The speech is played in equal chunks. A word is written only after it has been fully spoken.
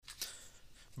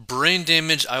Brain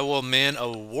damage, Iowa man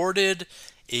awarded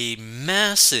a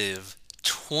massive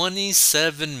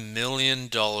 $27 million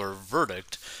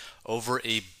verdict over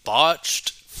a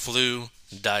botched flu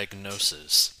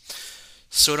diagnosis.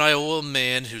 So, an Iowa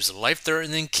man whose life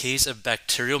threatening case of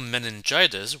bacterial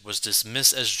meningitis was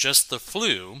dismissed as just the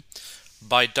flu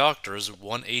by doctors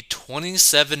won a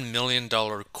 $27 million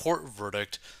court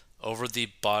verdict over the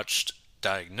botched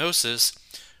diagnosis,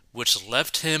 which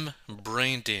left him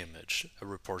brain damage, a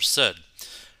report said.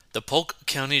 The Polk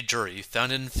County jury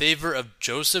found in favor of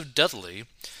Joseph Dudley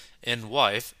and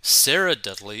wife Sarah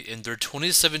Dudley in their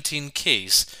 2017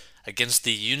 case against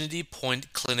the Unity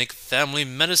Point Clinic Family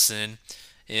Medicine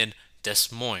in Des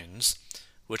Moines,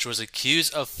 which was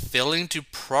accused of failing to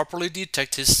properly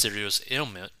detect his serious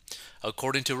ailment,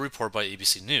 according to a report by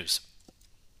ABC News.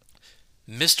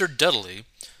 Mr. Dudley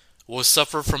will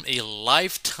suffer from a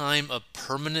lifetime of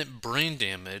permanent brain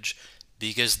damage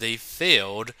because they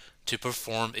failed to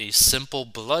perform a simple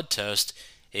blood test,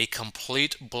 a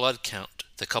complete blood count,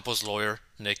 the couple's lawyer,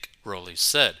 Nick Rowley,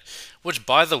 said. Which,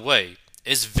 by the way,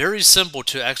 is very simple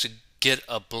to actually get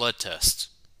a blood test.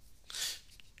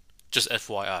 Just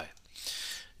FYI.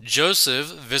 Joseph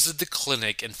visited the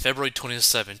clinic in February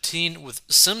 2017 with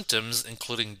symptoms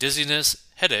including dizziness,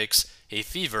 headaches, a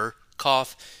fever,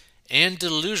 cough, and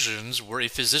delusions, where a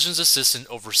physician's assistant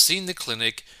overseeing the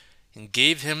clinic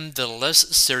gave him the less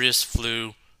serious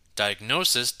flu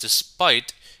diagnosis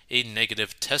despite a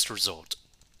negative test result.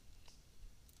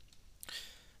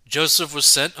 Joseph was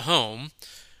sent home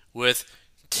with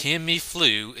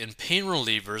Tamiflu and pain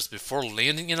relievers before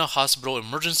landing in a hospital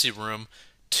emergency room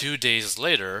 2 days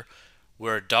later,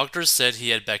 where doctors said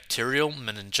he had bacterial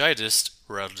meningitis,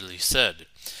 Radley said.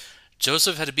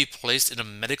 Joseph had to be placed in a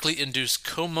medically induced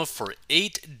coma for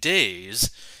 8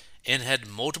 days and had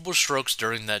multiple strokes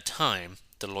during that time,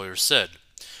 the lawyer said.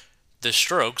 The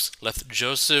strokes left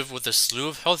Joseph with a slew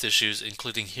of health issues,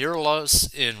 including hearing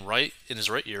loss in his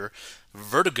right ear,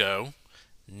 vertigo,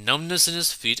 numbness in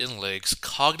his feet and legs,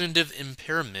 cognitive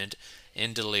impairment,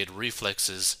 and delayed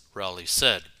reflexes, Rowley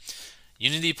said.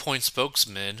 Unity Point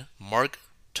spokesman Mark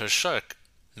Toshuk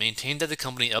maintained that the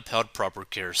company upheld proper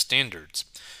care standards.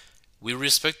 We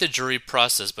respect the jury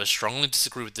process but strongly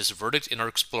disagree with this verdict and are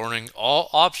exploring all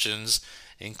options,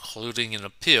 including an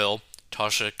appeal,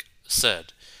 Toshuk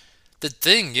said. The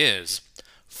thing is,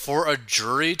 for a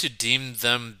jury to deem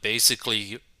them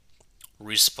basically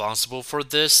responsible for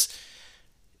this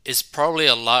is probably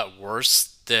a lot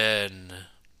worse than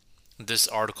this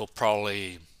article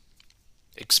probably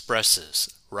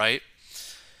expresses, right?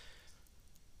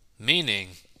 Meaning,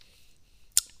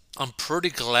 I'm pretty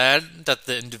glad that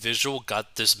the individual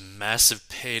got this massive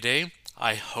payday.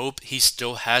 I hope he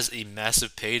still has a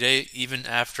massive payday even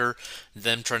after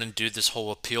them trying to do this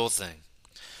whole appeal thing.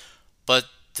 But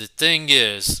the thing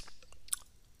is,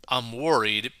 I'm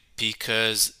worried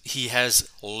because he has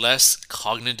less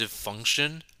cognitive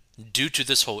function due to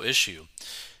this whole issue.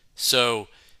 So,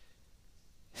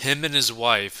 him and his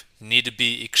wife need to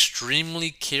be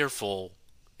extremely careful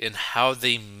in how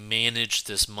they manage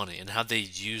this money and how they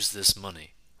use this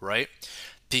money, right?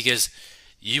 Because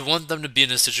you want them to be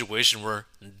in a situation where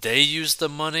they use the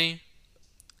money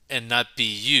and not be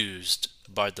used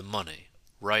by the money,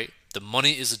 right? The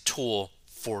money is a tool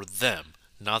for them,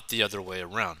 not the other way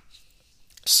around.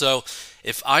 So,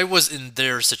 if I was in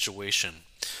their situation,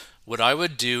 what I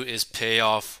would do is pay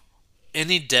off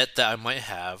any debt that I might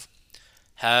have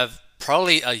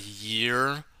probably a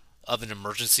year of an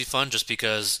emergency fund just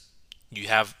because you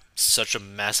have such a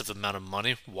massive amount of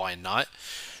money. Why not?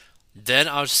 Then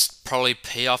I'll probably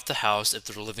pay off the house if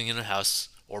they're living in a house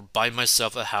or buy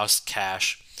myself a house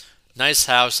cash. Nice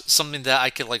house, something that I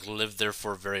could like live there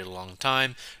for a very long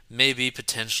time, maybe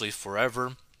potentially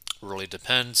forever. Really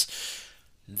depends.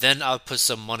 Then I'll put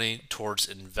some money towards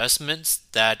investments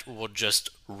that will just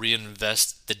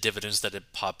reinvest the dividends that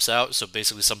it pops out. So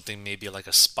basically something maybe like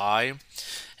a SPY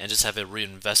and just have it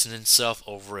reinvest in itself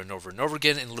over and over and over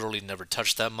again and literally never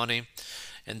touch that money.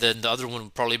 And then the other one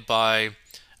would probably buy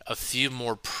a few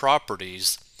more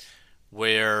properties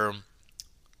where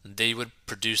they would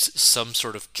produce some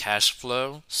sort of cash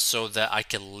flow so that I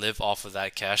can live off of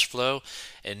that cash flow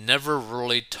and never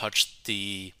really touch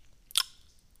the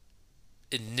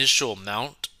initial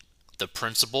amount, the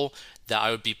principal that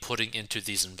I would be putting into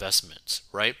these investments,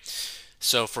 right?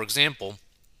 So, for example,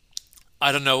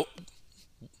 I don't know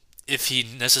if he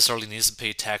necessarily needs to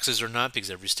pay taxes or not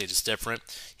because every state is different.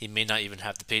 He may not even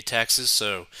have to pay taxes.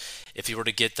 So, if he were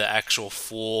to get the actual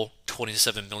full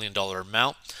 $27 million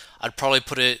amount, I'd probably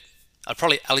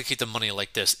allocate the money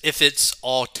like this if it's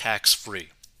all tax free,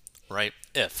 right?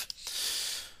 If.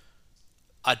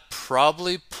 I'd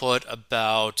probably put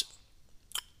about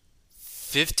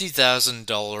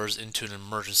 $50,000 into an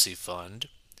emergency fund.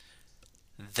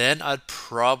 Then I'd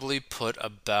probably put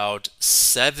about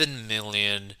 7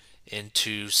 million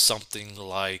into something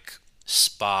like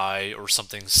SPY or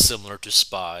something similar to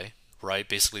SPY, right?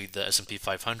 Basically the S&P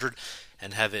 500,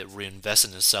 and have it reinvest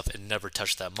in itself and never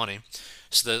touch that money.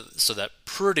 So that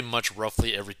pretty much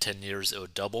roughly every 10 years it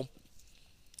would double.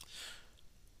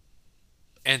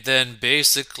 And then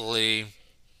basically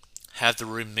have the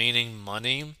remaining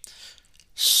money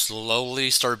slowly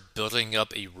start building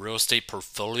up a real estate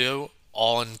portfolio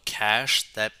all in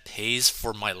cash that pays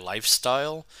for my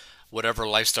lifestyle, whatever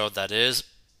lifestyle that is,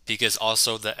 because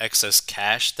also the excess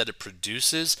cash that it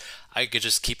produces, I could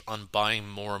just keep on buying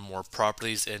more and more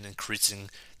properties and increasing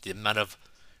the amount of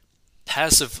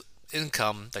passive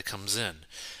income that comes in.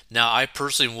 Now, I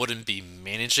personally wouldn't be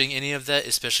managing any of that,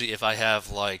 especially if I have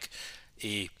like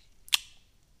a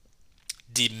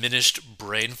diminished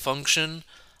brain function.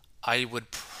 I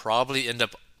would probably end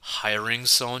up hiring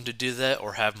someone to do that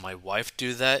or have my wife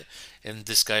do that in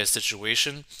this guy's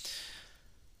situation.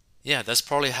 Yeah, that's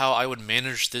probably how I would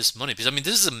manage this money. Because I mean,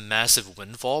 this is a massive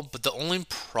windfall, but the only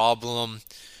problem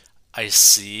I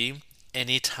see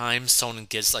anytime someone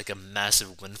gets like a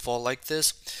massive windfall like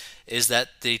this is that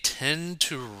they tend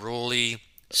to really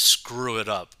screw it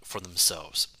up for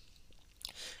themselves.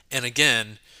 And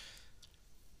again,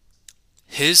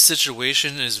 his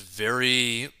situation is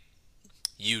very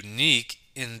unique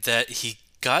in that he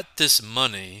got this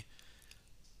money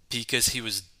because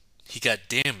he got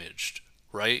damaged,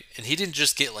 right? And he didn't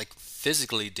just get like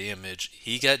physically damaged.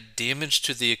 He got damaged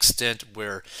to the extent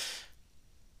where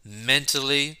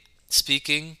mentally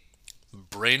speaking,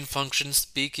 brain function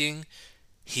speaking,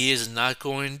 he is not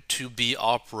going to be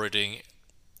operating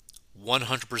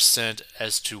 100%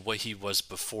 as to what he was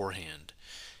beforehand.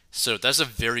 So that's a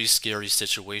very scary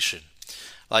situation.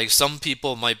 Like some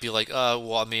people might be like,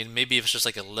 well, I mean, maybe if it's just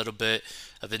like a little bit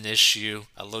of an issue,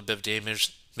 a little bit of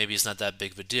damage, maybe it's not that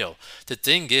big of a deal. The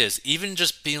thing is, even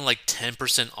just being like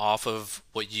 10% off of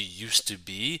what you used to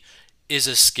be is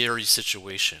a scary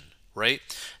situation, right?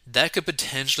 That could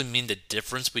potentially mean the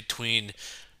difference between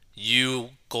you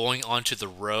going onto the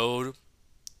road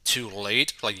too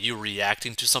late, like you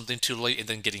reacting to something too late and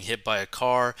then getting hit by a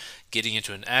car, getting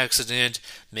into an accident,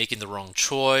 making the wrong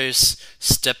choice,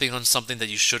 stepping on something that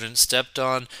you shouldn't stepped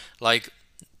on. Like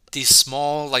these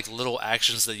small like little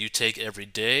actions that you take every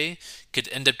day could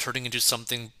end up turning into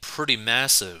something pretty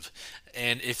massive.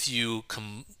 And if you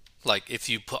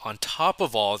put on top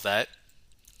of all that,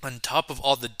 on top of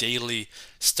all the daily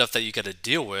stuff that you got to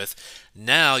deal with,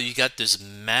 now you got this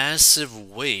massive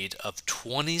weight of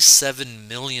 $27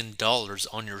 million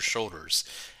on your shoulders,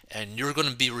 and you're going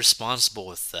to be responsible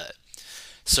with that.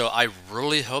 So I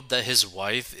really hope that his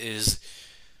wife is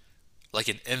like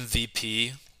an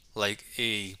MVP, like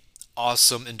a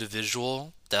awesome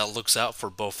individual that looks out for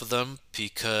both of them,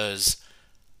 because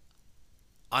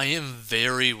I am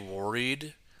very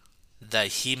worried that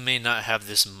he may not have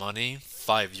this money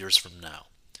 5 years from now,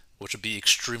 which would be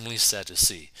extremely sad to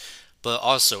see. But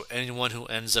also, anyone who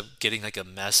ends up getting like a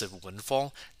massive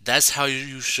windfall, that's how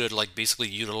you should like basically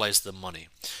utilize the money.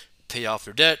 Pay off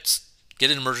your debts,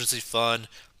 get an emergency fund,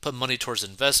 put money towards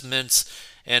investments,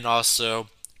 and also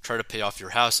try to pay off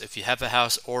your house if you have a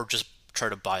house, or just try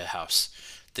to buy a house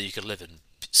that you can live in,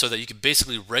 so that you can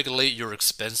basically regulate your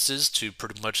expenses to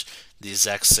pretty much the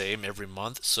exact same every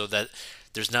month, so that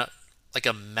there's not like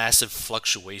a massive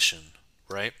fluctuation,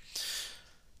 right?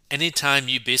 Anytime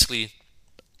you basically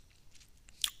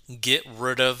get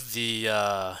rid of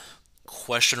the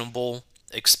questionable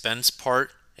expense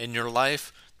part in your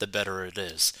life, the better it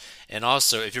is. And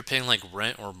also, if you're paying like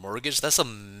rent or mortgage, that's a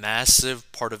massive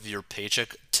part of your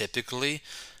paycheck typically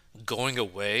going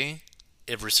away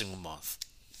every single month.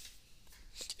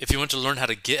 If you want to learn how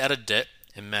to get out of debt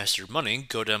and master your money,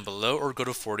 go down below or go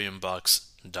to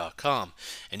 40inbox.com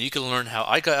and you can learn how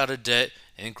I got out of debt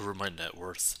and grew my net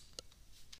worth.